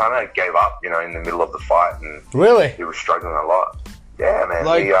control. He kind of gave up, you know, in the middle of the fight, and really, he was struggling a lot. Yeah, man.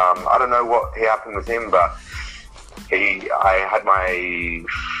 Like, he, I don't know what happened with him, but I had my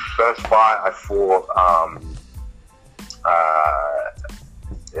first fight. I fought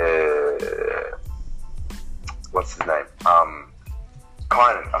what's his name?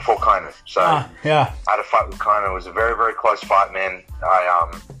 Kynan. I fought Kynan. So yeah. I had a fight with Kynan. It was a very, very close fight, man.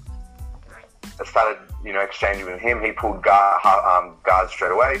 I started, you know, exchanging with him. He pulled guard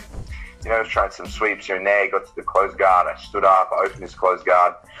straight away. You know, he was trying some sweeps here and there. He got to the closed guard. I stood up. I opened his closed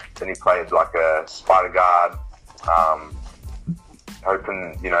guard. Then he played like a spider guard.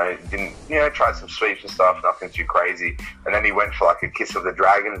 Open, you know, didn't, you know, tried some sweeps and stuff, nothing too crazy. And then he went for like a kiss of the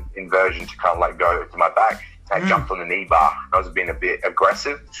dragon inversion to kind of like go to my back. I jumped on the knee bar. I was being a bit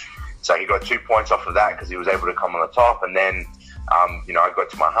aggressive. So he got 2 points off of that because he was able to come on the top. And then, you know, I got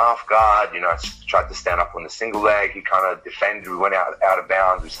to my half guard, you know, I tried to stand up on the single leg. He kind of defended. We went out of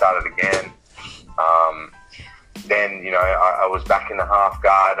bounds. We started again. Then, you know, I was back in the half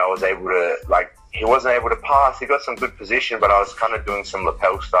guard. I was able to, like, he wasn't able to pass. He got some good position, but I was kind of doing some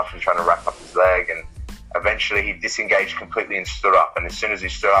lapel stuff and trying to wrap up his leg. And eventually he disengaged completely and stood up. And as soon as he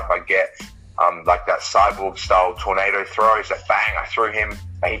stood up, I get like that cyborg style tornado throw. He's like, bang, I threw him,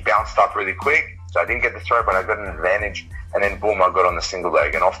 and he bounced up really quick. So I didn't get the throw, but I got an advantage. And then boom, I got on the single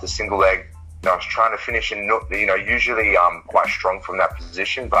leg. And off the single leg, I was trying to finish, and usually quite strong from that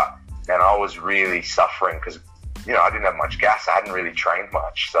position, but man, I was really suffering because I didn't have much gas. I hadn't really trained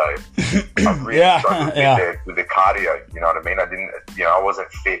much, so I really struggled with the cardio. You know what I mean? I didn't, I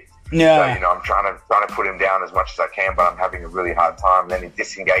wasn't fit. Yeah. So I'm trying to put him down as much as I can, but I'm having a really hard time. And then he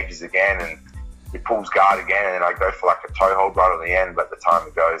disengages again, and he pulls guard again, and then I go for like a toe hold right on the end, but the time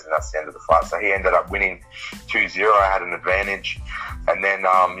it goes, and that's the end of the fight. So he ended up winning 2-0. I had an advantage. And then,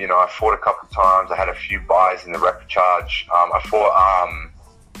 I fought a couple of times. I had a few buys in the repechage. I fought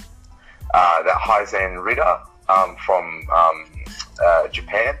that Haizen Ritter from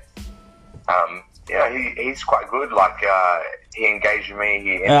Japan. He's quite good. Like, he engaged me.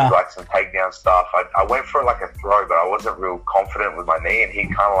 He ended like some takedown stuff. I went for like a throw, but I wasn't real confident with my knee, and he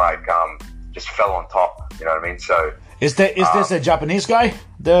kind of like just fell on top. You know what I mean? So is this a Japanese guy?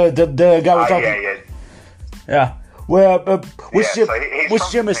 The guy we're talking? Yeah. Well, which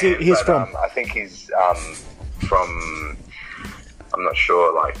gym is he's from? I think he's from. I'm not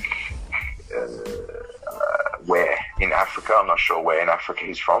sure, like where in Africa. I'm not sure where in Africa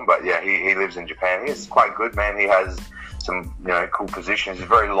he's from, but yeah, he lives in Japan. He's quite good, man. He has some cool positions. He's a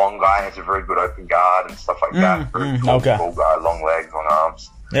very long guy. Has a very good open guard and stuff like that. Very tall guy, long legs, long arms.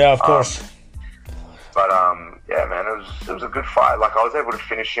 Yeah, of course. But yeah, man, it was a good fight. Like, I was able to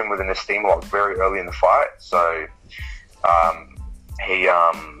finish him with an esteem lock very early in the fight. So he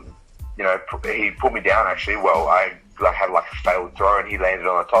put me down actually. Well, I had like a failed throw, and he landed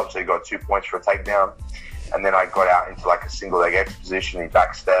on the top, so he got 2 points for a takedown. And then I got out into like a single leg X position. He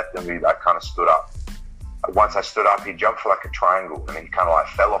backstepped, and I kind of stood up. Once I stood up, he jumped for like a triangle, and he kind of like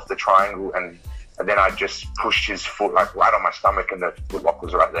fell off the triangle, and then I just pushed his foot like right on my stomach, and the foot lock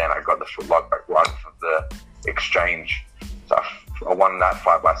was right there, and I got the foot lock back right from the exchange. So I won that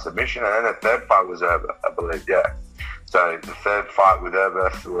fight by submission. And then the third fight was Erber, I believe, yeah. So the third fight with Erber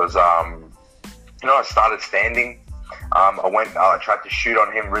was, I started standing. I tried to shoot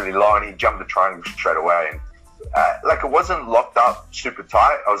on him really low, and he jumped the triangle straight away. And like, it wasn't locked up super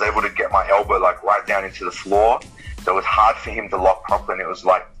tight. I was able to get my elbow like right down into the floor, so it was hard for him to lock properly, and it was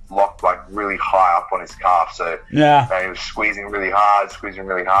like locked like really high up on his calf. So man, he was squeezing really hard,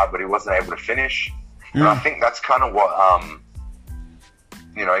 but he wasn't able to finish. And I think that's kind of what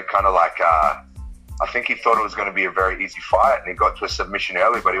I think he thought it was going to be a very easy fight, and he got to a submission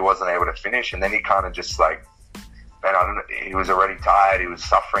early, but he wasn't able to finish. And then he kind of just like, man, I don't know, he was already tired, he was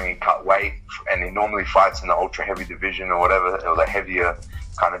suffering, he cut weight, and he normally fights in the ultra heavy division or whatever, or the heavier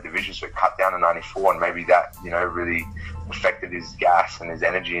kind of division, so he cut down to 94, and maybe that, really affected his gas and his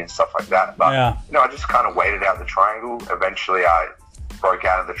energy and stuff like that. But, I just kind of waited out the triangle. Eventually I broke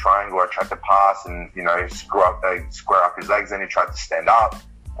out of the triangle. I tried to pass and, square up his legs, then he tried to stand up.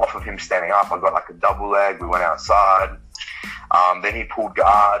 Off of him standing up, I got like a double leg. We went outside. Then he pulled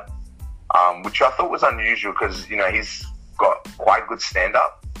guard, which I thought was unusual because, he's got quite good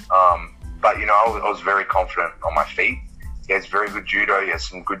stand-up. But, I was very confident on my feet. He has very good judo. He has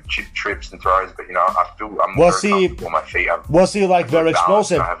some good trips and throws. But, I feel I'm very comfortable on my feet. Was he like very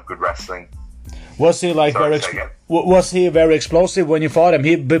explosive? I have good wrestling. Was he like was he very explosive when you fought him?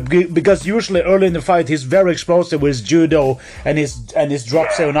 Because usually early in the fight he's very explosive with his judo and his drop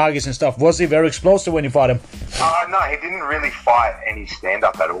seonagis and stuff. Was he very explosive when you fought him? No, he didn't really fight any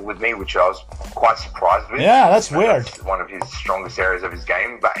stand-up at all with me, which I was quite surprised with. Yeah, that's weird. That's one of his strongest areas of his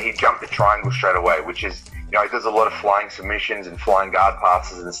game. But he jumped the triangle straight away, which is, he does a lot of flying submissions and flying guard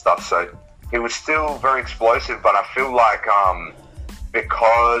passes and stuff. So he was still very explosive, but I feel like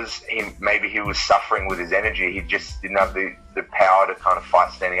because maybe he was suffering with his energy, he just didn't have the power to kind of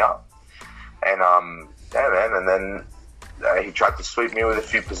fight standing up. And and then he tried to sweep me with a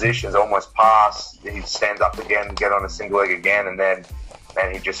few positions, almost passed. He stands up again, get on a single leg again, and then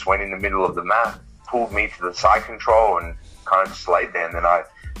he just went in the middle of the mat, pulled me to the side control, and kind of just laid there. And then I,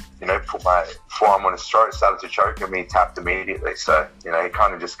 put my forearm on his throat, started to choke him, he tapped immediately. So, he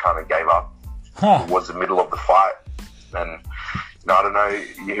kind of gave up. It was the middle of the fight. And I don't know,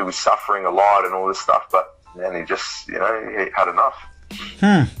 he was suffering a lot and all this stuff, but then he just, he had enough.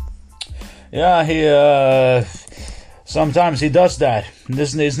 Yeah, he sometimes he does that.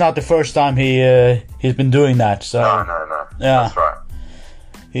 This is not the first time he's been doing that. So no. Yeah, that's right.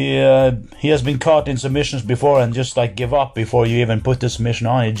 He has been caught in submissions before and just like give up before you even put the submission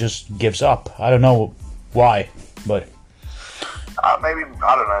on. He just gives up. I don't know why, but. Maybe,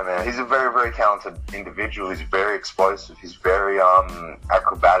 I don't know, man. He's a very, very talented individual. He's very explosive. He's very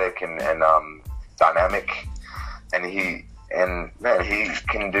acrobatic and dynamic. And And man, he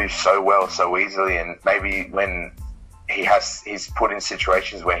can do so well, so easily. And maybe when he's put in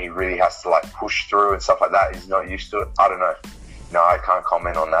situations where he really has to like push through and stuff like that, he's not used to it. I don't know. No, I can't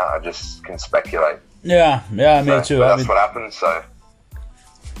comment on that. I just can speculate. Yeah, me too. That's what happens. So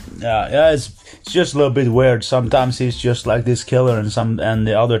yeah, it's just a little bit weird. Sometimes he's just like this killer, and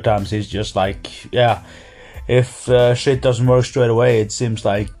the other times he's just like, yeah, if shit doesn't work straight away, it seems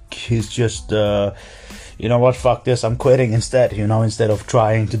like he's just, you know what, fuck this, I'm quitting instead. You know, instead of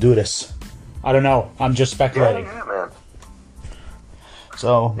trying to do this. I don't know. I'm just speculating. Yeah, man.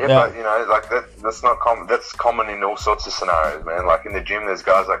 So yeah, but you know, like that's not common. That's common in all sorts of scenarios, man. Like in the gym, there's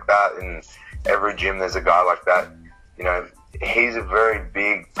guys like that. In every gym, there's a guy like that. You know, he's a very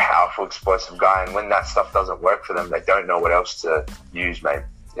big, powerful, explosive guy, and when that stuff doesn't work for them, they don't know what else to use, mate.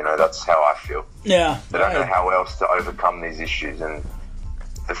 You know, that's how I feel. Yeah. They don't know how else to overcome these issues, and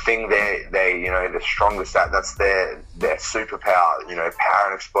the thing they you know, the strongest at, that's their superpower. You know, power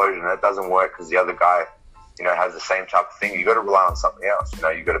and explosion. That doesn't work because the other guy, you know, has the same type of thing. You got to rely on something else. You know,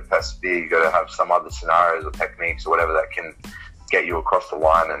 you got to persevere. You got to have some other scenarios or techniques or whatever that can get you across the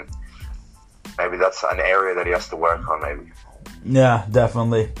line, and maybe that's an area that he has to work on. Maybe. Yeah,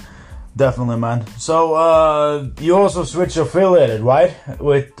 definitely, man. So you also switch affiliated, right?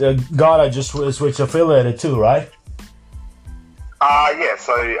 With God, I just switched affiliated too, right? Yeah.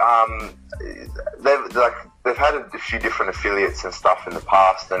 So they've had a few different affiliates and stuff in the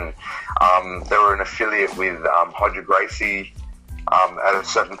past, and they were an affiliate with Hodger Gracie at a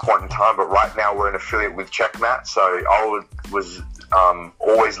certain point in time, but right now we're an affiliate with Checkmat. So I was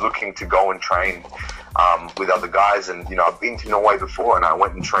always looking to go and train with other guys, and you know, I've been to Norway before, and I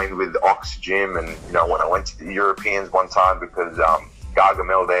went and trained with Ox Gym, and you know, when I went to the Europeans one time, because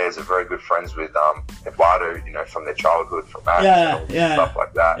Gargamel there is a very good friends with Eduardo, you know, from their childhood, from Max and stuff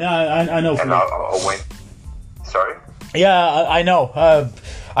like that. Yeah, I know. And I went. Sorry. Yeah, I know.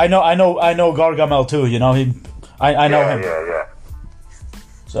 I know Gargamel too. You know, I know him. Yeah.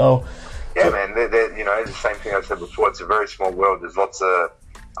 So. Yeah, man. They're, you know, the same thing I said before. It's a very small world. There's lots of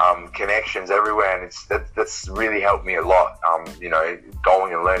connections everywhere, and that's really helped me a lot. You know,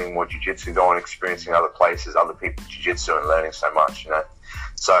 going and learning more jiu-jitsu, going and experiencing other places, other people's jiu-jitsu, and learning so much. You know,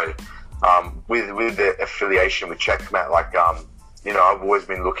 so with the affiliation with Checkmat, like you know, I've always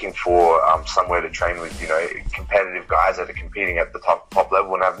been looking for somewhere to train with, you know, competitive guys that are competing at the top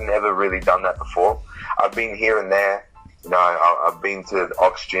level, and I've never really done that before. I've been here and there. You know, I've been to the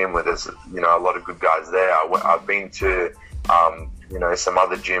Ox Gym where there's, you know, a lot of good guys there. I've been to, you know, some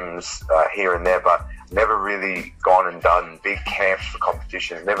other gyms here and there, but never really gone and done big camps for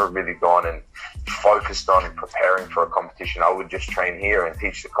competitions, never really gone and focused on preparing for a competition. I would just train here and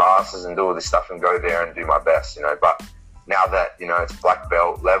teach the classes and do all this stuff and go there and do my best, you know. But now that, you know, it's black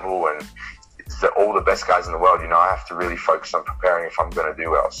belt level and it's all the best guys in the world, you know, I have to really focus on preparing if I'm going to do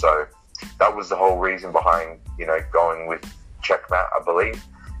well. So that was the whole reason behind, you know, going with Checkmat, I believe.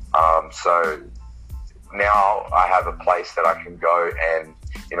 So now I have a place that I can go and,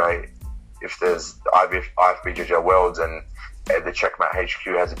 you know, if there's IFBJJ Worlds and the Checkmat HQ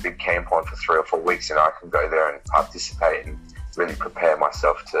has a big camp on for 3 or 4 weeks, you know, I can go there and participate and really prepare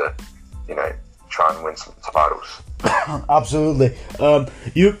myself to, you know, try and win some titles. Absolutely.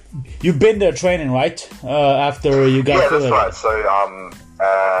 You've been there training, right? After you got that's right. So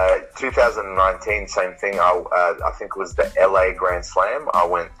 2019, same thing. I think it was the LA Grand Slam. I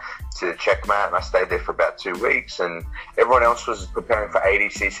went to Checkmat and I stayed there for about 2 weeks, and everyone else was preparing for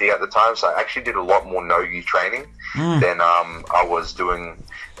ADCC at the time, so I actually did a lot more no-gi training than I was doing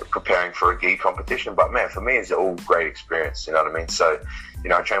preparing for a gi competition. But man, for me, it's all great experience, you know what I mean? So, you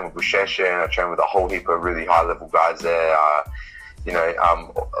know, I trained with Bushesha and I trained with a whole heap of really high-level guys there. You know,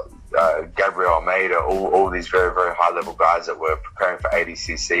 Gabriel Almeida, all these very, very high-level guys that were preparing for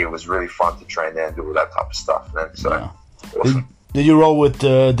ADCC. It was really fun to train there and do all that type of stuff, man. So, awesome. Did you roll with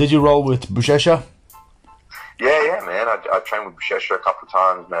Bushesha? Yeah, man. I trained with Bushesha a couple of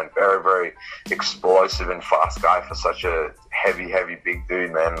times, man. Very, very explosive and fast guy for such a heavy, big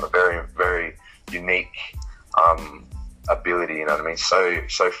dude, man. A very, very unique ability, you know what I mean?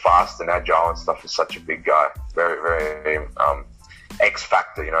 So fast and agile and stuff. Is such a big guy. Very, very X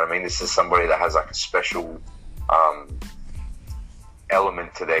factor, you know what I mean? This is somebody that has like a special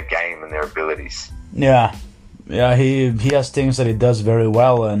element to their game and their abilities. Yeah, he has things that he does very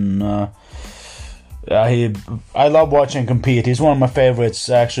well, and I love watching him compete. He's one of my favorites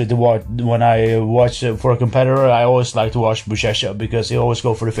actually to watch. When I watch for a competitor, I always like to watch Bushesha because he always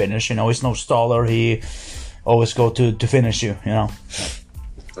go for the finish. You know, he's no staller. He always go to finish you. You know.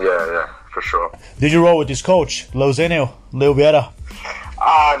 Yeah, for sure. Did you roll with his coach, Leo Vieira?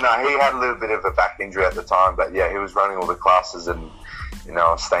 no, he had a little bit of a back injury at the time, but yeah, he was running all the classes, and you know,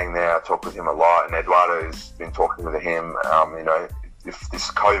 I was staying there. I talked with him a lot, and Eduardo's been talking with him. You know, if this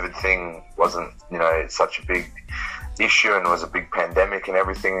COVID thing wasn't, you know, such a big issue and was a big pandemic and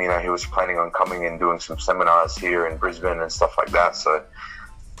everything, you know, he was planning on coming and doing some seminars here in Brisbane and stuff like that. So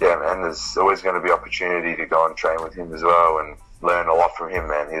yeah, man, there's always going to be opportunity to go and train with him as well and learn a lot from him,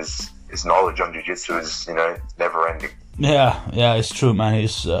 man. His knowledge on jiu-jitsu is, you know, never ending. Yeah, it's true, man.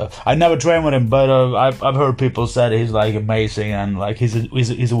 He's I never trained with him, but I've heard people say he's like amazing and like he's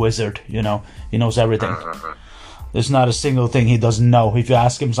a wizard. You know, he knows everything. Mm-hmm. There's not a single thing he doesn't know. If you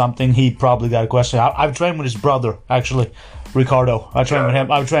ask him something, he probably got a question. I've trained with his brother, actually, Ricardo. I trained with him.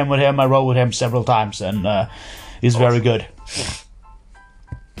 I've trained with him. I rode with him several times, and he's very good.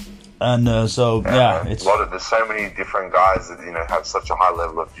 And so yeah, it's there's so many different guys that, you know, have such a high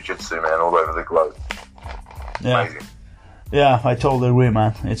level of jiu-jitsu, man, all over the globe. Yeah. Amazing. Yeah, I totally agree,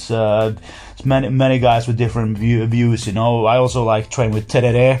 man. It's many guys with different views. You know, I also like train with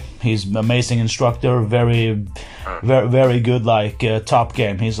Terere. He's an amazing instructor, very good. Like top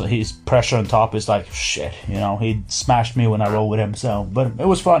game. His pressure on top is like shit. You know, he smashed me when I rolled with him. So, but it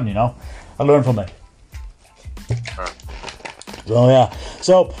was fun. You know, I learned from it. So yeah.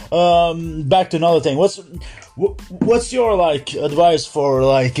 So back to another thing. What's your like advice for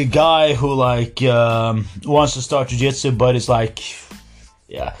like a guy who like wants to start jiu-jitsu but is like,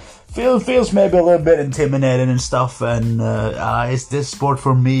 yeah, feels maybe a little bit intimidated and stuff, and is this sport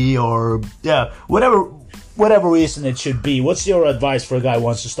for me, or yeah, whatever reason it should be. What's your advice for a guy who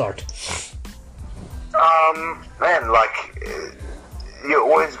wants to start? Man, like, you're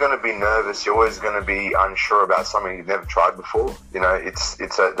always going to be nervous. You're always going to be unsure about something you've never tried before. You know,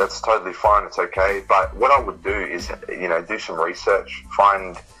 that's totally fine. It's okay. But what I would do is, you know, do some research,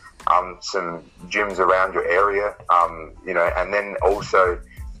 find some gyms around your area, you know, and then also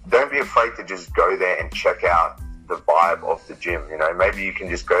don't be afraid to just go there and check out the vibe of the gym. You know, maybe you can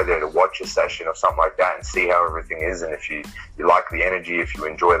just go there to watch a session or something like that and see how everything is, and if you like the energy, if you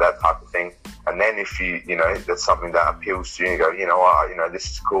enjoy that type of thing. And then if you know, that's something that appeals to you, you go, you know what, you know, this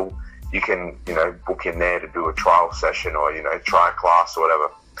is cool, you can, you know, book in there to do a trial session or, you know, try a class or whatever.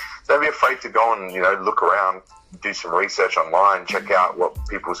 So don't be afraid to go and, you know, look around, do some research online, check out what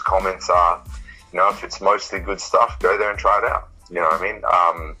people's comments are. You know, if it's mostly good stuff, go there and try it out. You know what I mean?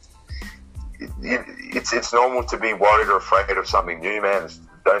 It's normal to be worried or afraid of something new, man.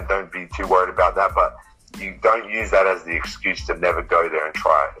 Don't be too worried about that, but you don't use that as the excuse to never go there and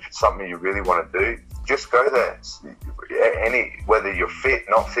try it. If it's something you really want to do, just go there. Whether you're fit,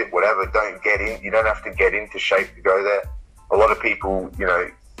 not fit, whatever, don't get in. You don't have to get into shape to go there. A lot of people, you know,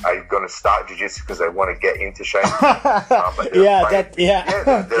 are going to start jiu-jitsu because they want to get into shape. But they're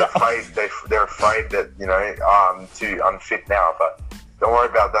afraid. They're afraid that, you know, I'm too unfit now. But don't worry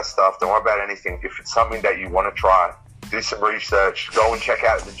about that stuff. Don't worry about anything. If it's something that you want to try, do some research, go and check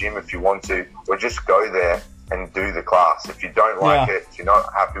out the gym if you want to, or just go there and do the class. If you don't like it, if you're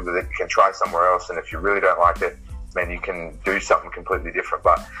not happy with it, you can try somewhere else. And if you really don't like it, then you can do something completely different.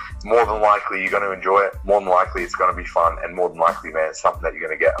 But more than likely, you're going to enjoy it. More than likely, it's going to be fun. And more than likely, man, it's something that you're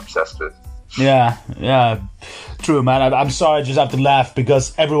going to get obsessed with. Yeah, true, man. I'm sorry, I just have to laugh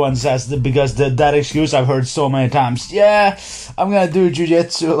because everyone says that excuse I've heard so many times. Yeah, I'm going to do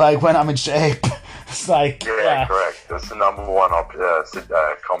jiu-jitsu like when I'm in shape. It's like, yeah, correct. That's the number one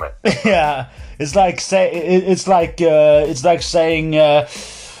comment. Yeah, it's like saying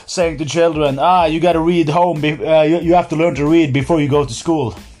to children, you got to read home. You have to learn to read before you go to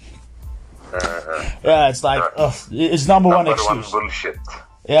school. Yeah, it's like it's number one excuse. Bullshit.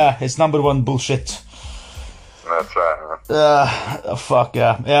 Yeah, it's number one bullshit. That's right. Fuck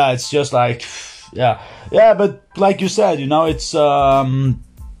yeah. Yeah, it's just like, yeah, but like you said, you know, it's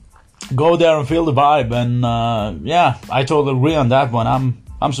go there and feel the vibe, and yeah, I totally agree on that one.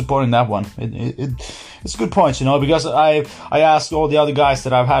 I'm supporting that one. It's good points, you know, because I asked all the other guys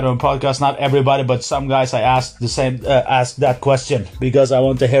that I've had on podcast, not everybody, but some guys I asked the same asked that question because I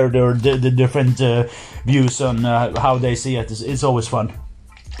want to hear the different views on how they see it. It's always fun.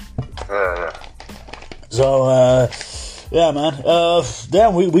 Yeah. So yeah, man.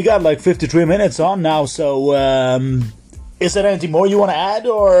 Damn, we got like 53 minutes on now. So is there anything more you want to add,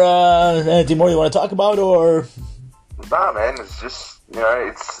 or anything more you want to talk about, or? Nah, man. It's just, you know,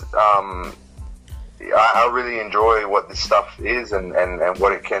 it's I really enjoy what this stuff is and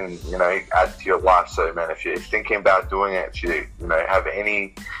what it can, you know, add to your life. So, man, if you're thinking about doing it, if you know, have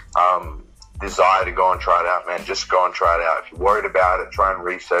any desire to go and try it out, man, just go and try it out. If you're worried about it, try and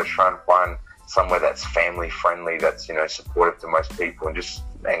research, try and find somewhere that's family friendly, that's, you know, supportive to most people, and just,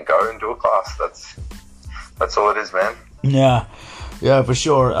 man, go and do a class. That's all it is, man. Yeah. Yeah, for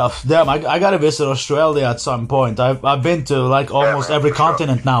sure. Damn, I gotta visit Australia at some point. I've been to like almost man, every for sure.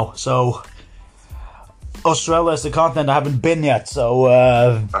 continent now, so Australia is the continent I haven't been yet. So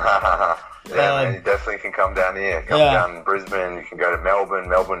man, you definitely can come down here. Come down to Brisbane. You can go to Melbourne.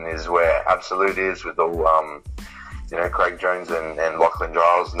 Melbourne is where Absolute is with all Craig Jones and Lachlan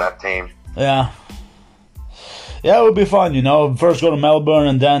Giles and that team. Yeah. Yeah, it would be fun, First go to Melbourne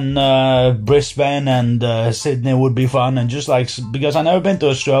and then Brisbane and Sydney would be fun, and just like because I've never been to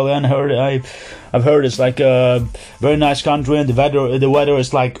Australia and I've heard it's like a very nice country, and the weather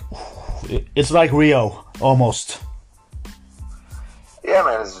is like Rio almost. Yeah,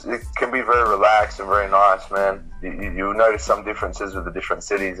 man, it can be very relaxed and very nice, man. You'll notice some differences with the different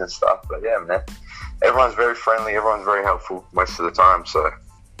cities and stuff, but yeah, man, everyone's very friendly, everyone's very helpful most of the time, so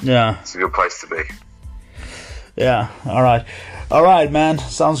yeah, it's a good place to be. Yeah, all right, man.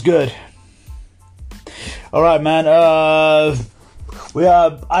 Sounds good. All right, man. I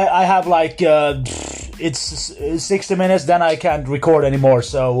have like it's 60 minutes, then I can't record anymore.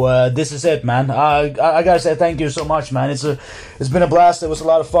 So this is it, man. I gotta say thank you so much, man. It's been a blast. It was a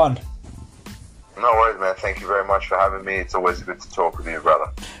lot of fun. No worries, man. Thank you very much for having me. It's always good to talk with you, brother.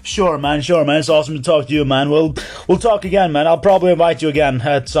 Sure, man. It's awesome to talk to you, man. We'll talk again, man. I'll probably invite you again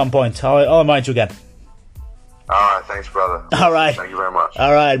at some point. I'll invite you again. All right, thanks, brother. All right. Thank you very much.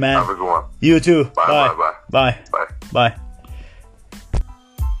 All right, man. Have a good one. You too. Bye. Bye. Bye. Bye. Bye. Bye.